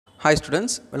Hi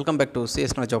students, welcome back to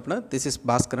CS Knowledge Opener. This is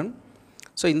Baskaran.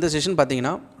 So in this session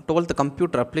பார்த்தீங்கன்னா 12th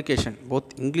computer application both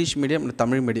English medium and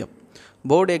Tamil medium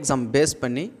board exam base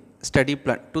பண்ணி study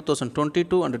plan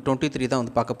 2022 and 23 தான்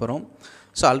வந்து பார்க்க போகிறோம்.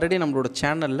 So already நம்மளோட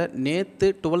சேனலில் நேற்று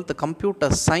 12th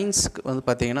computer சயின்ஸுக்கு வந்து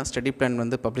பார்த்தீங்கன்னா ஸ்டடி பிளான்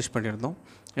வந்து பப்ளிஷ் பண்ணியிருந்தோம்.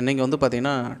 இன்றைக்கி வந்து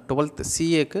பார்த்தீங்கன்னா 12th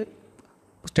CAக்கு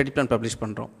ஸ்டடி பிளான் பப்ளிஷ்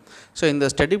பண்ணுறோம். ஸோ இந்த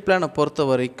ஸ்டடி பிளானை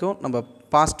பொறுத்த வரைக்கும் நம்ம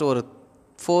பாஸ்ட் ஒரு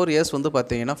 4 years வந்து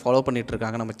பார்த்திங்கன்னா ஃபாலோ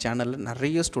பண்ணிகிட்ருக்காங்க நம்ம சேனலில்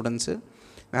நிறைய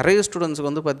ஸ்டூடெண்ட்ஸுக்கு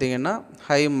வந்து பார்த்திங்கன்னா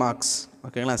ஹை மார்க்ஸ்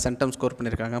ஓகேங்களா, சென்டம் ஸ்கோர்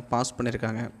பண்ணியிருக்காங்க, பாஸ்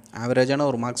பண்ணியிருக்காங்க, ஆவரேஜான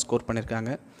ஒரு மார்க்ஸ் ஸ்கோர்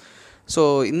பண்ணியிருக்காங்க. ஸோ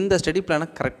இந்த ஸ்டடி பிளானை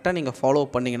கரெக்டாக நீங்கள் ஃபாலோ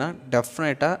பண்ணிங்கன்னா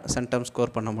டெஃபினட்டாக சென்டம்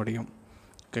ஸ்கோர் பண்ண முடியும்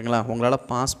ஓகேங்களா, உங்களால்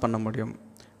பாஸ் பண்ண முடியும்,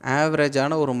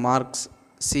 ஆவரேஜான ஒரு மார்க்ஸ்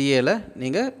சிஏவில்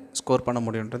நீங்கள் ஸ்கோர் பண்ண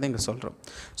முடியுன்றது இங்கே சொல்கிறோம்.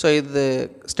 ஸோ இது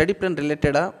ஸ்டடி பிளான்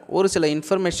ரிலேட்டடாக ஒரு சில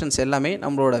இன்ஃபர்மேஷன்ஸ் எல்லாமே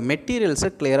நம்மளோட மெட்டீரியல்ஸை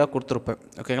கிளியராக கொடுத்துருப்பேன்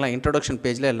ஓகேங்களா. இன்ட்ரொடக்ஷன்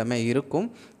பேஜில் எல்லாமே இருக்கும்,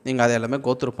 நீங்கள் அதை எல்லாமே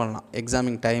கோத்ரூ பண்ணலாம்.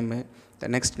 எக்ஸாமிங் டைமு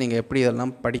நெக்ஸ்ட் நீங்கள் எப்படி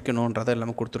இதெல்லாம் படிக்கணுன்றதை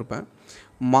எல்லாமே கொடுத்துருப்பேன்.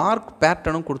 மார்க்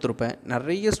பேட்டர்னும் கொடுத்துருப்பேன்.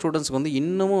 நிறைய ஸ்டூடெண்ட்ஸ்க்கு வந்து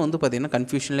இன்னமும் வந்து பார்த்திங்கன்னா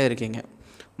கன்ஃபியூஷன்லேயே இருக்கீங்க.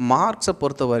 மார்க்ஸை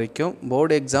பொறுத்த வரைக்கும்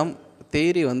போர்டு எக்ஸாம்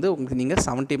தியரி வந்து உங்களுக்கு நீங்கள்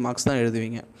 70 மார்க்ஸ் தான்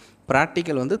எழுதுவீங்க,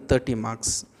 ப்ராக்டிக்கல் வந்து 30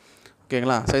 மார்க்ஸ்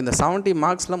ஓகேங்களா. ஸோ இந்த 70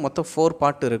 மார்க்ஸில் மொத்தம் 4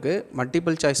 பார்ட் இருக்குது.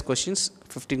 மல்டிபிள் சாய்ஸ் கொஷின்ஸ்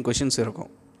 15 கொஷின்ஸ் இருக்கும்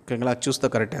ஓகேங்களா. Choose the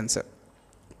correct answer.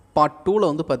 Part 2ல்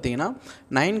வந்து பார்த்தீங்கன்னா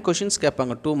 9 கொஷின்ஸ்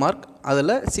கேட்பாங்க 2 மார்க்,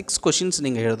 அதில் 6 கொஷின்ஸ்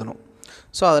நீங்கள் எழுதணும்.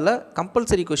 ஸோ அதில்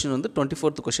கம்பல்சரி கொஷின் வந்து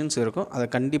 24th கொஷின்ஸ் இருக்கும், அதை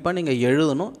கண்டிப்பாக நீங்கள்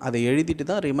எழுதணும். அதை எழுதிட்டு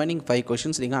தான் ரிமைனிங் 5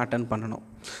 கொஷின்ஸ் நீங்கள் அட்டன் பண்ணணும்.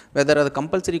 வெதர் அது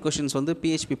கம்பல்சரி கொஷின்ஸ் வந்து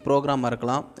PHP ப்ரோக்ராமாக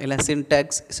இருக்கலாம், இல்லை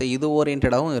சின்டாக்ஸ், ஸோ இது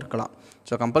ஓரியன்டாகவும் இருக்கலாம்.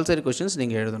 ஸோ கம்பல்சரி கொஷின்ஸ்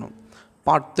நீங்கள் எழுதணும்.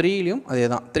 பார்ட் 3லையும் அதே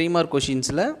தான். 3 மார்க்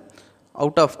கொஷின்ஸில்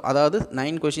அவுட் ஆஃப் அதாவது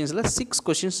 9 கொஷின்ஸில் 6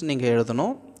 கொஷின்ஸ் நீங்கள்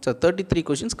எழுதணும். So 33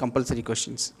 questions compulsory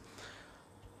questions.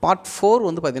 Part 4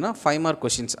 வந்து பார்த்திங்கன்னா 5 மார்க்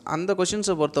கொஷின்ஸ். அந்த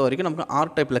கொஷின்ஸை பொறுத்த வரைக்கும் நமக்கு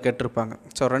ஆர் டைப்பில் கேட்டிருப்பாங்க.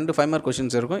 ஸோ 2 5 மார்க்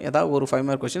கொஷின்ஸ் இருக்கும், ஏதாவது ஒரு 5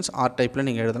 மார்க் கொஷின்ஸ் ஆர் டைப்பில்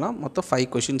நீங்கள் எழுதலாம். மொத்தம் 5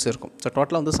 கொஷின்ஸ் இருக்கும். ஸோ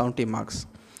டோட்டலாக வந்து 70 மார்க்ஸ்.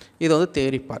 இது வந்து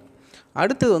தியரி பார்ட்.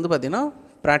 அடுத்தது வந்து பார்த்திங்கன்னா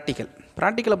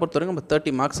ப்ராக்டிக்கலை பொறுத்த வரைக்கும் நம்ம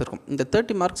 30 மார்க்ஸ் இருக்கும். இந்த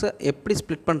 30 மார்க்ஸை எப்படி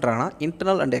ஸ்ப்ளிட் பண்ணுறாங்கன்னா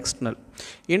இன்டர்னல் அண்ட் எக்ஸ்டர்னல்.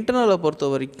 இன்டர்னலை பொறுத்த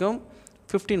வரைக்கும்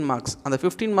 15 மார்க்ஸ். அந்த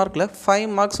 15 மார்க்கில்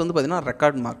 5 மார்க்ஸ் வந்து பார்த்திங்கன்னா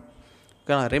ரெக்கார்ட் மார்க்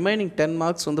ஓகேங்களா. ரிமைனிங் 10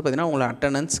 மார்க்ஸ் வந்து பார்த்திங்கன்னா உங்களை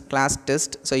அட்டண்டன்ஸ், கிளாஸ்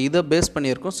டெஸ்ட், ஸோ இதை பேஸ்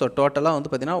பண்ணியிருக்கும். ஸோ டோட்டலாக வந்து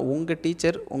பார்த்திங்கன்னா உங்கள்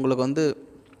டீச்சர் உங்களுக்கு வந்து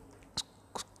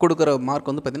கொடுக்குற மார்க்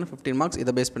வந்து பார்த்திங்கன்னா 15 மார்க்ஸ்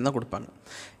இதை பேஸ் பண்ணி தான் கொடுப்பாங்க.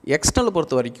 எக்ஸ்டர்னல்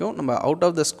பொறுத்த வரைக்கும் நம்ம அவுட்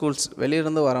ஆஃப் த ஸ்கூல்ஸ்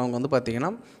வெளியிருந்து வரவங்க வந்து பார்த்திங்கன்னா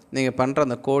நீங்கள் பண்ணுற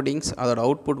அந்த கோடிங்ஸ் அதோட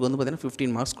அவுட்புட் வந்து பார்த்திங்கன்னா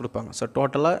 15 மார்க்ஸ் கொடுப்பாங்க. ஸோ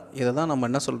டோட்டலாக இதை தான் நம்ம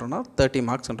என்ன சொல்கிறோன்னா 30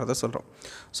 மார்க்ஸ்ன்றதை சொல்கிறோம்.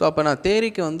 ஸோ அப்போ நான்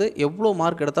தேரிக்கு வந்து எவ்வளோ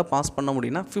மார்க் எடுத்தால் பாஸ் பண்ண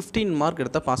முடியும்னா 15 மார்க்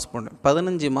எடுத்தால் பாஸ் பண்ணுவேன்.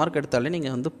 15 மார்க் எடுத்தாலே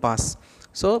நீங்கள் வந்து பாஸ்.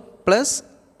 ஸோ ப்ளஸ்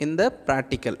இந்த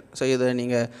ப்ராக்டிக்கல், ஸோ இதை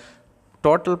நீங்கள்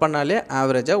டோட்டல் பண்ணாலே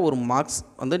ஆவரேஜாக ஒரு மார்க்ஸ்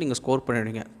வந்து நீங்கள் ஸ்கோர்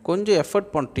பண்ணிவிடுவீங்க. கொஞ்சம்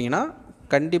எஃபர்ட் பண்ணிட்டீங்கன்னா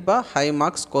கண்டிப்பாக ஹை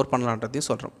மார்க்ஸ் ஸ்கோர் பண்ணலான்றதையும்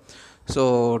சொல்கிறோம். ஸோ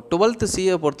 12th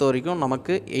CA பொறுத்த வரைக்கும்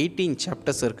நமக்கு 18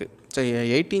 சாப்டர்ஸ் இருக்குது. ஸோ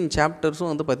 18 சாப்டர்ஸும்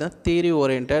வந்து பார்த்திங்கன்னா தியரி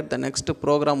ஓரியன்ட், த next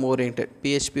program orient,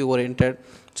 PHP orient,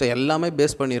 so எல்லாமே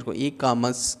பேஸ் பண்ணியிருக்கும்.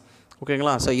 இ-காமர்ஸ்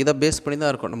ஓகேங்களா. ஸோ இதை பேஸ் பண்ணி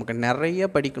தான் இருக்கும். நமக்கு நிறைய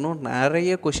படிக்கணும்,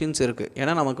 நிறைய கொஷின்ஸ் இருக்குது.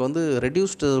 ஏன்னா நமக்கு வந்து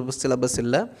ரெடியூஸ்டு சிலபஸ்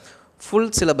இல்லை,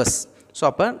 ஃபுல் சிலபஸ். ஸோ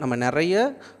அப்போ நம்ம நிறைய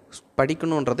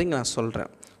படிக்கணுன்றதை இங்கே நான்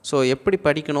சொல்கிறேன். ஸோ எப்படி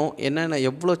படிக்கணும், என்னென்ன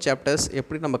எவ்வளோ சாப்டர்ஸ்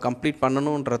எப்படி நம்ம கம்ப்ளீட்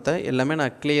பண்ணணுன்றத எல்லாமே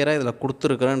நான் கிளியராக இதில்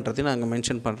கொடுத்துருக்குறேன்றதையும் நான் அங்கே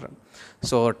மென்ஷன் பண்ணுறேன்.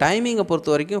 ஸோ டைமிங்கை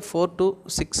பொறுத்த வரைக்கும் 4 to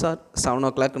 6 or 7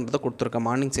 o'clockன்றதை கொடுத்துருக்கேன்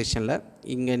மார்னிங் செஷனில்.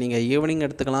 இங்கே நீங்கள் ஈவினிங்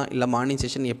எடுத்துக்கலாம், இல்லை மார்னிங்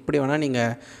செஷன் எப்படி வேணால்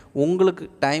நீங்கள் உங்களுக்கு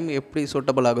டைம் எப்படி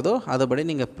சூட்டபிள் ஆகுதோ அதைப்படி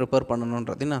நீங்கள் ப்ரிப்பேர்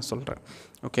பண்ணணுன்றதையும் நான் சொல்கிறேன்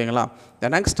ஓகேங்களா.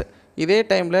 நெக்ஸ்ட் இதே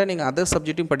டைமில் நீங்கள் அதர்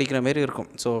சப்ஜெக்ட்டையும் படிக்கிற மாரி இருக்கும்.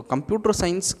 ஸோ கம்ப்யூட்டர்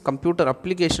சயின்ஸ், கம்ப்யூட்டர்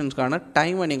அப்ளிகேஷன்ஸ்க்கான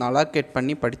டைமை நீங்கள் அலாக்கேட்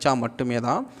பண்ணி படித்தா மட்டுமே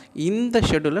தான் இந்த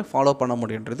ஷெட்யூலை ஃபாலோ பண்ண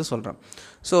முடியுன்றது சொல்கிறேன்.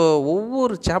 ஸோ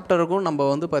ஒவ்வொரு சாப்டருக்கும் நம்ம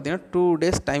வந்து பார்த்திங்கன்னா 2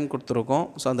 days டைம் கொடுத்துருக்கோம்.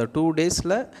 ஸோ அந்த 2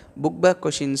 daysல book back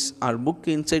questions R book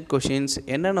inside questions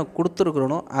என்னென்ன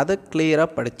கொடுத்துருக்குறனோ அதை கிளியராக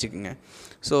படிச்சுக்குங்க.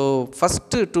 ஸோ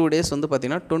ஃபஸ்ட்டு 2 days வந்து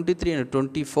பார்த்திங்கன்னா 23 and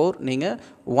 24 நீங்கள்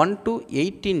 1 to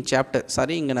 18 சாப்டர்,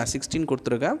 சாரி இங்கே நான் 16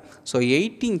 கொடுத்துருக்கேன். ஸோ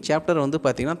 18 சாப்டர் வந்து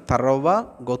பார்த்திங்கன்னா தரவாக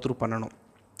கோத்ரூ பண்ணணும்.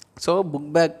 ஸோ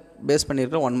புக் பேக் பேஸ்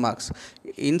பண்ணியிருக்கிற 1 மார்க்ஸ்,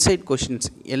 இன்சைட் கொஷின்ஸ்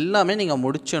எல்லாமே நீங்கள்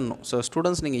முடிச்சிடணும். ஸோ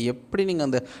ஸ்டூடெண்ட்ஸ் நீங்கள் எப்படி நீங்கள்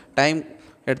அந்த டைம்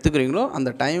எடுத்துக்கிறீங்களோ அந்த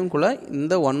டைமுக்குள்ளே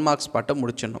இந்த 1 மார்க்ஸ் பாட்டை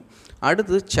முடிச்சிடணும்.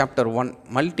 அடுத்து chapter 1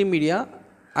 multimedia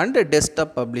and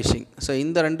desktop publishing. So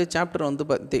இந்த 2 சாப்டர்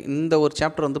வந்து இந்த ஒரு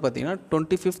சாப்டர் வந்து பார்த்திங்கன்னா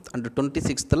 25th and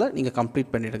 26th நீங்கள் கம்ப்ளீட்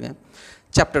பண்ணிவிடுங்க.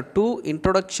 Chapter 2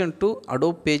 introduction to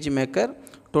Adobe page maker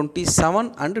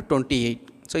 27 and 28.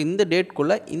 So இந்த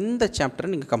டேட்குள்ளே இந்த சாப்டரை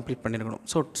நீங்கள் கம்ப்ளீட் பண்ணியிருக்கணும்.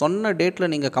 ஸோ சொன்ன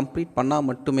டேட்டில் நீங்கள் கம்ப்ளீட் பண்ணால்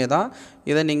மட்டுமே தான்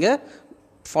இதை நீங்கள்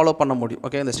ஃபாலோ பண்ண முடியும்.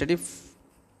 ஓகே, இந்த ஸ்டடி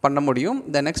பண்ண முடியும்.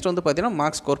 நெக்ஸ்ட் வந்து பார்த்தீங்கன்னா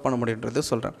மார்க்ஸ் ஸ்கோர் பண்ண முடியுன்றது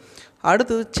சொல்கிறேன்.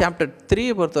 அடுத்தது சாப்டர் 3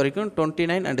 பொறுத்த வரைக்கும்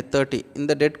 29 and 30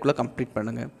 இந்த டேட்குள்ளே கம்ப்ளீட்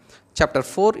பண்ணுங்கள். Chapter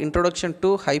 4 introduction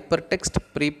to hyper text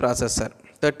pre processor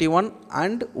 31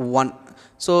 and 1.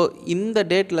 So இந்த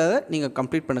டேட்டில் நீங்கள்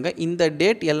கம்ப்ளீட் பண்ணுங்கள். இந்த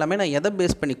டேட் எல்லாமே நான் எதை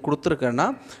பேஸ் பண்ணி கொடுத்துருக்கேன்னா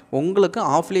உங்களுக்கு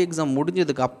ஆஃப்லி எக்ஸாம்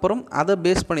முடிஞ்சதுக்கு அப்புறம் அதை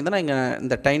பேஸ் பண்ணி தான் நான் இங்கே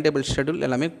இந்த டைம் டேபிள் ஷெடியூல்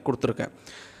எல்லாமே கொடுத்துருக்கேன்.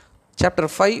 Chapter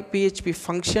 5 PHP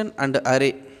function and array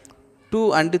 2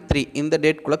 and 3 இந்த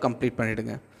டேட்குள்ளே கம்ப்ளீட்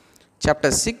பண்ணிவிடுங்க.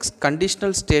 சாப்டர் 6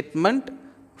 கண்டிஷனல் ஸ்டேட்மெண்ட்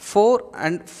 4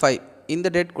 and 5 இந்த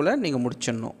டேட்குள்ளே நீங்கள்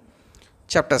முடிச்சிடணும்.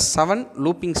 Chapter 7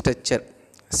 looping structure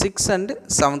 6 and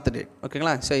 7th date.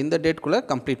 ஓகேங்களா? ஸோ இந்த டேட்குள்ளே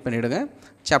கம்ப்ளீட் பண்ணிவிடுங்க.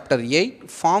 Chapter 8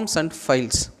 forms and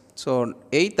files. So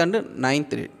 8th and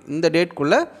 9th date இந்த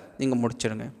டேட்குள்ளே நீங்கள்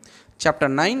முடிச்சிடுங்க.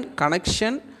 Chapter 9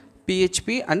 connection PHP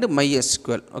and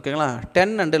MySQL. ஓகேங்களா?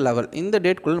 10 and 11 இந்த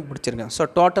டேட்குள்ளே முடிச்சிருங்க. ஸோ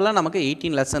டோட்டலாக நமக்கு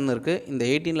 18 லெசன் இருக்குது. இந்த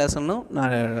 18 லெசனும்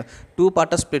நான் 2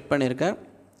 பார்ட்டாக ஸ்ப்ளிட் பண்ணியிருக்கேன்.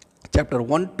 சாப்டர்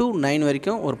 1 to 9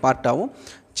 வரைக்கும் ஒரு பார்ட்டாகவும்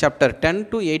சாப்டர் 10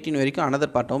 to 18 வரைக்கும்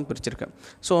அனதர் பார்ட்டாகவும் பிரிச்சிருக்கேன்.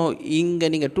 ஸோ இங்கே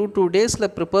நீங்கள் 2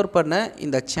 டேஸில் ப்ரிப்பேர் பண்ண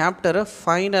இந்த சாப்டரை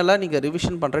ஃபைனலாக நீங்கள்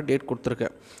ரிவிஷன் பண்ணுற டேட்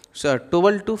கொடுத்துருக்கேன். So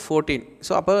 12 to 14.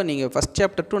 ஸோ அப்போ நீங்கள் first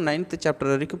chapter to 9th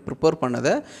chapter வரைக்கும் ப்ரிப்பேர்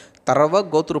பண்ணதை தரவாக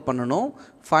கோத்ரூ பண்ணணும்.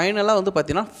 ஃபைனலாக வந்து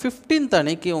பார்த்திங்கன்னா 15th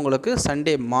அன்னைக்கு உங்களுக்கு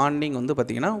சண்டே மார்னிங் வந்து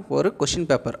பார்த்திங்கன்னா ஒரு கொஷின்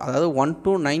பேப்பர், அதாவது 1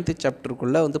 to 9th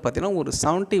சாப்டருக்குள்ளே வந்து பார்த்திங்கன்னா ஒரு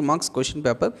 70 marks question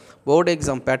paper board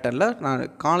exam பேட்டர்னில் நான்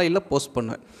காலையில் போஸ்ட்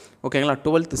பண்ணுவேன். ஓகேங்களா?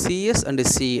 12th CS and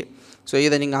CA. So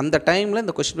இதை நீங்கள் அந்த டைமில்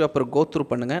இந்த கொஷின் பேப்பர் கோத்ரூ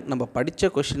பண்ணுங்கள். நம்ம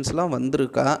படித்த கொஷின்ஸ்லாம்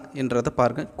வந்திருக்கா என்றதை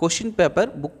பாருங்கள். Question paper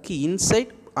book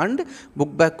inside and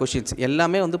book back questions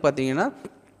எல்லாமே வந்து பார்த்திங்கன்னா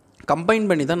கம்பைன்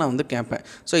பண்ணி தான் நான் வந்து கேட்பேன்.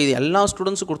 ஸோ இது எல்லா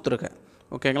ஸ்டூடெண்ட்ஸும் கொடுத்துருக்கேன்.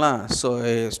 ஓகேங்களா? ஸோ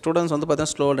ஸ்டூடெண்ட்ஸ் வந்து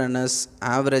பார்த்தீங்கன்னா ஸ்லோ லேர்னர்ஸ்,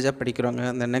 ஆவரேஜாக படிக்கிறவங்க,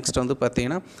 இந்த நெக்ஸ்ட் வந்து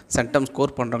பார்த்தீங்கன்னா சென்டம்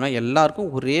ஸ்கோர் பண்ணுறவங்க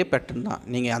எல்லாருக்கும் ஒரே பேட்டர்ன் தான்.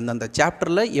 நீங்கள் அந்தந்த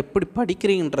சாப்டரில் எப்படி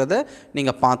படிக்கிறீங்கன்றதை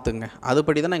நீங்கள் பார்த்துங்க.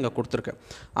 அதுபடி தான் நான் இங்கே கொடுத்துருக்கேன்.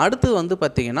 அடுத்து வந்து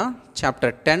பார்த்தீங்கன்னா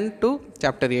சாப்டர் 10 to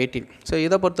சாப்டர் 18. ஸோ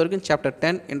இதை பொறுத்த வரைக்கும் chapter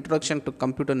 10 introduction to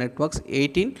computer networks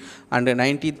 18 and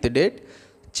 19th date.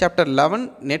 Chapter 11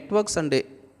 networks and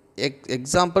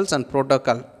examples and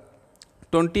protocol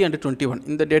 20 and 21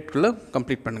 இந்த டேட்குள்ளே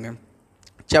கம்ப்ளீட் பண்ணுங்கள்.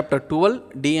 Chapter 12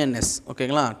 DNS.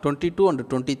 ஓகேங்களா? 22 and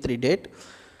 23 date.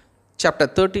 Chapter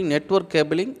 13 network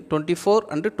cabling 24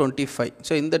 and 25.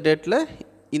 So இந்த டேட்டில்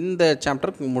இந்த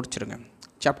சாப்டர் முடிச்சிருங்க.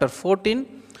 Chapter 14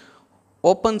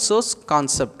 open source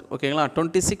concept. ஓகேங்களா?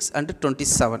 26 and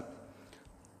 27.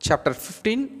 Chapter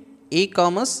 15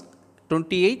 e-commerce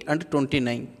 28 and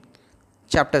 29.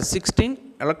 Chapter 16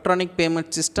 electronic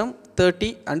payment system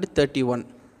 30 and 31.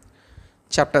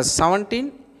 Chapter 17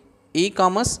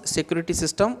 e-commerce security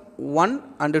system 1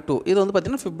 and 2. இது வந்து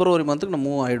பார்த்திங்கன்னா பிப்ரவரி மந்த்துக்கு நம்ம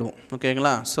மூவ் ஆகிடுவோம்.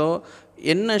 ஓகேங்களா? ஸோ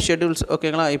என்ன ஷெடியூல்ஸ்?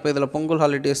 ஓகேங்களா? இப்போ இதில் பொங்கல்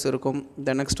ஹாலிடேஸ் இருக்கும்.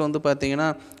 நெக்ஸ்ட் வந்து பார்த்திங்கன்னா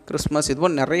கிறிஸ்மஸ்,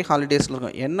 இதுபோல் நிறைய ஹாலிடேஸில்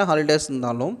இருக்கும். என்ன ஹாலிடேஸ்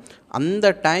இருந்தாலும்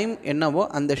அந்த டைம் என்னவோ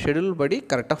அந்த ஷெடியூல் படி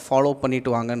கரெக்டாக ஃபாலோ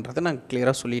பண்ணிவிட்டு வாங்கன்றதை நான்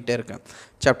கிளியராக சொல்லிகிட்டே இருக்கேன்.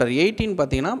 சாப்டர் 18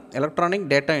 பார்த்திங்கன்னா எலக்ட்ரானிக்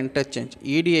டேட்டா இன்டர்சேஞ்ச்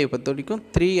EDI பொறுத்த வரைக்கும்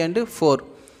 3 and 4.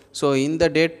 ஸோ இந்த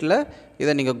டேட்டில்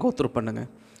இதை நீங்கள் கோத்ரூ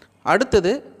பண்ணுங்கள்.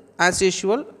 அடுத்தது ஆஸ்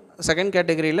யூஷுவல் செகண்ட்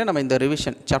கேட்டகரியில் நம்ம இந்த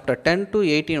ரிவிஷன் சாப்டர் 10 to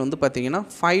 18 வந்து பார்த்திங்கன்னா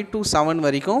 5 to 7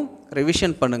 வரைக்கும்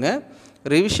ரிவிஷன் பண்ணுங்கள்.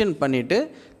 ரிவிஷன் பண்ணிவிட்டு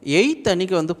 8th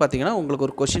அன்றைக்கி வந்து பார்த்திங்கன்னா உங்களுக்கு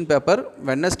ஒரு question paper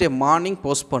Wednesday morning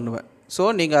post பண்ணுவேன். ஸோ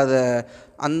நீங்கள் அதை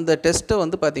அந்த டெஸ்ட்டை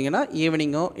வந்து பார்த்திங்கன்னா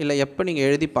ஈவினிங்கோ இல்லை எப்போ நீங்கள்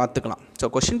எழுதி பார்த்துக்கலாம். ஸோ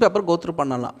கொஷின் பேப்பர் கோத்ரூ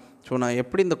பண்ணலாம். ஸோ நான்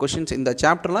எப்படி இந்த கொஷின்ஸ் இந்த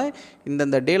சாப்டர்லாம்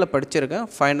இந்த டேயில் படிச்சிருக்கேன்,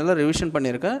 ஃபைனலாக ரிவிஷன்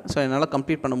பண்ணியிருக்கேன். ஸோ என்னால்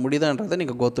கம்ப்ளீட் பண்ண முடியுதான்றதை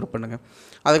நீங்கள் கோத்ரூ பண்ணுங்கள்.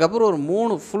 அதுக்கப்புறம் ஒரு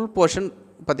 3 ஃபுல் போர்ஷன்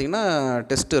பார்த்திங்கன்னா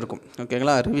டெஸ்ட் இருக்கும்.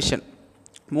 ஓகேங்களா? Revision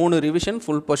 3 revision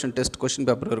full portion test question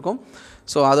paper இருக்கும்.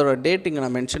 ஸோ அதோட டேட் இங்கே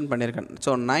நான் மென்ஷன் பண்ணியிருக்கேன்.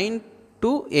 ஸோ 9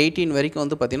 to 18 வரைக்கும்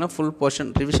வந்து பார்த்திங்கன்னா ஃபுல்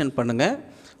போர்ஷன் ரிவிஷன் பண்ணுங்கள்.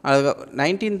 அது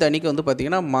 19th அன்றைக்கி வந்து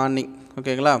பார்த்திங்கன்னா மார்னிங்.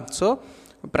 ஓகேங்களா? So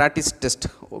practice test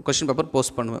question paper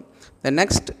post பண்ணுவேன்.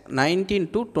 Next 19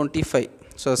 to 25.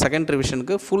 So second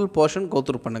ரிவிஷனுக்கு full portion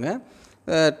go through பண்ணுங்கள்.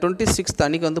 26th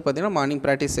அன்றைக்கி வந்து பார்த்திங்கன்னா மார்னிங்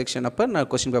ப்ராக்டிஸ் செக்ஷன் அப்போ நான்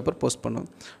கொஷின் பேப்பர் போஸ்ட் பண்ணுவேன்.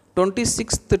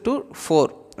 26th to 4.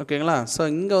 ஓகேங்களா? ஸோ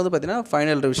இங்கே வந்து பார்த்திங்கன்னா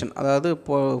ஃபைனல் ரிவிஷன், அதாவது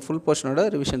ஃபுல் போர்ஷனோட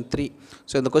ரிவிஷன் 3.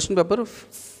 ஸோ இந்த கொஷின் பேப்பர்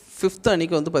 5th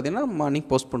அன்றைக்கி வந்து பார்த்திங்கன்னா மார்னிங்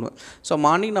போஸ்ட் பண்ணுவேன். ஸோ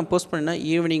மார்னிங் நான் போஸ்ட் பண்ணினா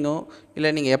ஈவினிங்கோ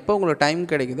இல்லை நீங்கள் எப்போ உங்களுக்கு டைம்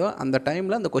கிடைக்குதோ அந்த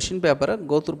டைமில் அந்த கொஷின் பேப்பரை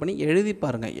கோத்ரூ பண்ணி எழுதி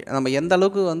பாருங்கள். நம்ம எந்த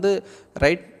அளவுக்கு வந்து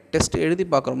ரைட் டெஸ்ட் எழுதி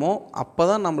பார்க்குறோமோ அப்போ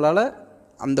தான் நம்மளால்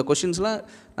அந்த கொஷின்ஸ்லாம்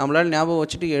நம்மளால் ஞாபகம்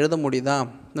வச்சுட்டு எழுத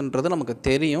முடியுதான்றது நமக்கு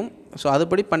தெரியும். ஸோ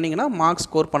அதுபடி பண்ணிங்கன்னா மார்க்ஸ்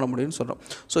ஸ்கோர் பண்ண முடியும்னு சொல்கிறோம்.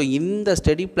 ஸோ இந்த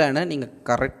ஸ்டடி பிளானை நீங்கள்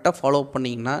கரெக்டாக ஃபாலோ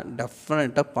பண்ணிங்கன்னா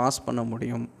டெஃபினட்டாக பாஸ் பண்ண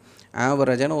முடியும்.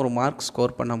 ஆவரேஜான ஒரு மார்க்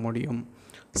ஸ்கோர் பண்ண முடியும்,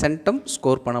 சென்டம்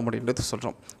ஸ்கோர் பண்ண முடியுன்றது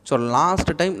சொல்கிறோம். ஸோ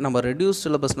லாஸ்ட் டைம் நம்ம ரெடியூஸ்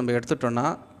சிலபஸ் நம்ம எடுத்துட்டோன்னா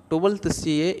 12th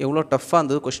CA எவ்வளோ டஃப்பாக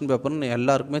இருந்தது கொஷின் பேப்பர்னு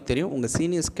எல்லாருக்குமே தெரியும். உங்கள்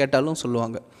சீனியர்ஸ் கேட்டாலும்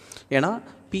சொல்லுவாங்க. ஏன்னா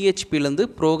PHPலேருந்து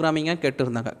ப்ரோக்ராமிங்காக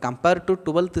கேட்டிருந்தாங்க. கம்பேர் டு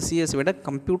 12th CS விட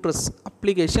கம்ப்யூட்டர்ஸ்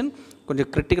அப்ளிகேஷன் கொஞ்சம்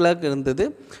கிரிட்டிக்கலாக இருந்தது.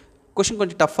 கொஷின்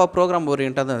கொஞ்சம் டஃப்பாக ப்ரோக்ராம்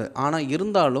ஓரியன்ட்டாக தான் இருந்தது. ஆனால்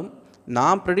இருந்தாலும்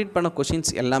நான் ப்ரெடிக்ட் பண்ண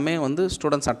கொஷின்ஸ் எல்லாமே வந்து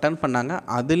ஸ்டூடெண்ட்ஸ் அட்டன் பண்ணாங்க.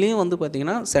 அதுலேயும் வந்து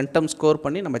பார்த்திங்கன்னா சென்டம் ஸ்கோர்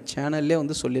பண்ணி நம்ம சேனல்லே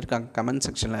வந்து சொல்லியிருக்காங்க கமெண்ட்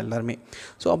செக்ஷனில் எல்லாருமே.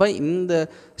 ஸோ அப்போ இந்த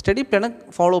ஸ்டடி பிளானை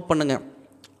ஃபாலோ பண்ணுங்கள்.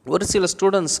 ஒரு சில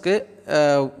ஸ்டூடெண்ட்ஸ்க்கு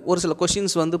ஒரு சில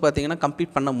கொஷின்ஸ் வந்து பார்த்திங்கன்னா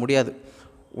கம்ப்ளீட் பண்ண முடியாது.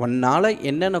 ஒன்னால்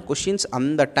என்னென்ன கொஷின்ஸ்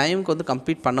அந்த டைமுக்கு வந்து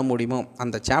கம்ப்ளீட் பண்ண முடியுமோ,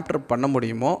 அந்த சாப்டர் பண்ண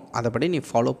முடியுமோ அதைப்படி நீ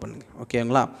ஃபாலோ பண்ணுங்கள்.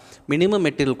 ஓகேங்களா? மினிமம்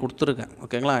மெட்டீரியல் கொடுத்துருக்கேன்.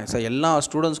 ஓகேங்களா? ஸோ எல்லா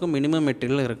ஸ்டூடெண்ட்ஸ்க்கும் மினிமம்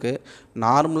மெட்டீரியல் இருக்குது,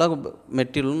 நார்மலாக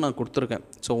மெட்டீரியலும் நான் கொடுத்துருக்கேன்.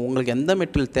 ஸோ உங்களுக்கு எந்த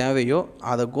மெட்டீரியல் தேவையோ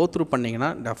அதை கோத்ரூ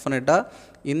பண்ணிங்கன்னா டெஃபினட்டாக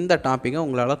இந்த டாப்பிக்கை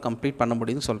உங்களால் கம்ப்ளீட் பண்ண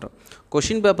முடியும்னு சொல்கிறேன்.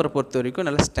 கொஷின் பேப்பரை பொறுத்த வரைக்கும்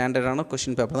நல்ல ஸ்டாண்டர்டான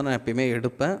கொஷின் பேப்பர் தான் நான் எப்பயுமே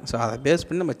எடுப்பேன். ஸோ அதை பேஸ்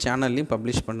பண்ணி நம்ம சேனல்லையும்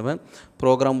பப்ளிஷ் பண்ணுவேன்.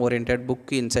 ப்ரோக்ராம் ஓரியன்ட்,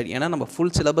 புக் இன்சைட், ஏன்னா நம்ம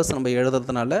ஃபுல் சிலபஸ் நம்ம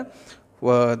எழுதுறதுனால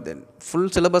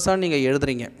ஃபுல் சிலபஸாக நீங்கள்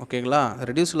எழுதுறீங்க. ஓகேங்களா?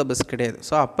 ரெடியூஸ் சிலபஸ் கிடையாது.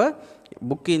 ஸோ அப்போ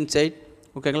புக் இன்சைட்,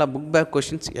 ஓகேங்களா, புக் பேக்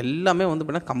கொஷின்ஸ் எல்லாமே வந்து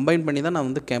பார்த்தீங்கன்னா கம்பைன் பண்ணி தான் நான்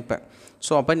வந்து கேட்பேன்.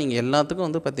 ஸோ அப்போ நீங்கள் எல்லாத்துக்கும்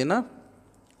வந்து பார்த்திங்கன்னா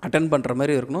அட்டன் பண்ணுற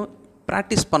மாதிரி இருக்கணும்.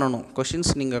 ப்ராக்டிஸ் பண்ணணும்.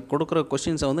 கொஷின்ஸ் நீங்கள் கொடுக்குற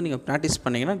கொஷின்ஸை வந்து நீங்கள் ப்ராக்டிஸ்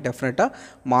பண்ணிங்கன்னா டெஃபினட்டாக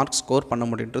மார்க் ஸ்கோர் பண்ண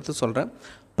முடியுன்றது சொல்கிறேன்.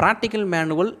 Practical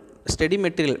manual, study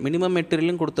material, minimum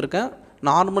மெட்டீரியலும் கொடுத்துருக்கேன்,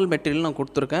 நார்மல் மெட்டீரியல் நான்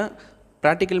கொடுத்துருக்கேன்.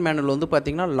 ப்ராக்டிக்கல் மேனுவல் வந்து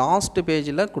பார்த்திங்கன்னா லாஸ்ட்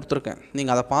பேஜில் கொடுத்துருக்கேன்.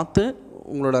 நீங்கள் அதை பார்த்து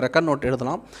உங்களோட ரெக்கார்ட் நோட்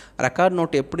எழுதலாம். ரெக்கார்ட்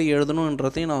நோட் எப்படி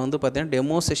எழுதணுன்றதையும் நான் வந்து பார்த்தீங்கன்னா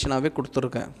டெமோ செஷனாகவே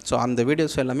கொடுத்துருக்கேன். ஸோ அந்த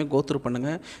வீடியோஸ் எல்லாமே கோத்ரூ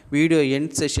பண்ணுங்கள். வீடியோ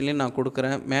எண்ட் செஷன்லேயும் நான்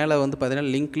கொடுக்குறேன், மேலே வந்து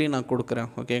பார்த்தீங்கன்னா லிங்க்லேயும் நான்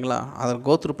கொடுக்குறேன். ஓகேங்களா? அதை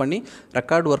கோத்ரூ பண்ணி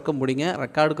ரெக்கார்டு ஒர்க்கை முடிங்க.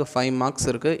 ரெக்கார்டுக்கு 5 மார்க்ஸ்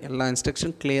இருக்குது. எல்லா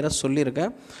இன்ஸ்ட்ரக்ஷன் கிளியராக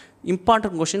சொல்லியிருக்கேன்.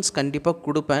 இம்பார்ட்டன்ட் கொஷின்ஸ் கண்டிப்பாக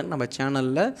கொடுப்பேன் நம்ம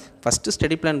சேனலில். ஃபஸ்ட்டு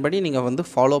ஸ்டடி பிளான் படி நீங்கள் வந்து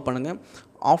ஃபாலோ பண்ணுங்கள்.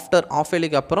 ஆஃப்டர் ஆஃப்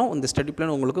இயர்லிக்கு அப்புறம் இந்த ஸ்டடி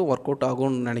பிளான் உங்களுக்கு ஒர்க் அவுட்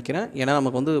ஆகும்னு நினைக்கிறேன். ஏன்னா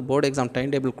நமக்கு வந்து போர்டு எக்ஸாம் டைம்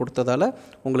டேபிள் கொடுத்ததால்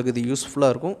உங்களுக்கு இது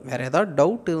யூஸ்ஃபுல்லாக இருக்கும். வேறு ஏதாவது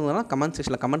டவுட் இருந்ததுன்னா கமெண்ட்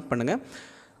செக்ஷனில் கமெண்ட் பண்ணுங்கள்.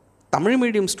 தமிழ்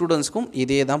மீடியம் ஸ்டூடெண்ட்ஸ்க்கும்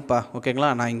இதே தான்ப்பா. ஓகேங்களா?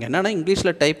 நான் இங்கே என்னென்னா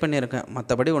இங்கிலீஷில் டைப் பண்ணியிருக்கேன்,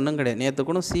 மற்றபடி ஒன்றும் கிடையாது. நேற்று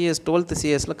கூட சிஎஸ் 12th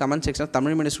CSல கமெண்ட் செக்ஷனில்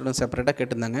தமிழ் மீடியம் ஸ்டூடெண்ட்ஸ் செப்பரேட்டாக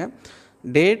கேட்டிருந்தாங்க.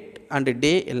 டேட் அண்டு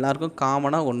டே எல்லாருக்கும்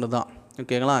காமனாக ஒன்று தான்.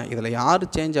 ஓகேங்களா? இதில் யார்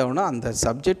சேஞ்ச் ஆகுனா அந்த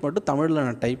சப்ஜெக்ட் மட்டும் தமிழில்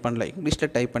நான் டைப் பண்ணல,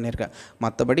 இங்கிலீஷில் டைப் பண்ணியிருக்கேன்.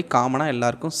 மற்றபடி காமனாக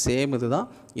எல்லாருக்கும் சேம் இது தான்.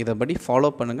 இதைப்படி ஃபாலோ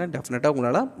பண்ணுங்கள். டெஃபினட்டாக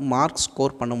உங்களால் மார்க்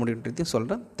ஸ்கோர் பண்ண முடியுன்றதையும்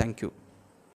சொல்கிறேன். தேங்க்யூ.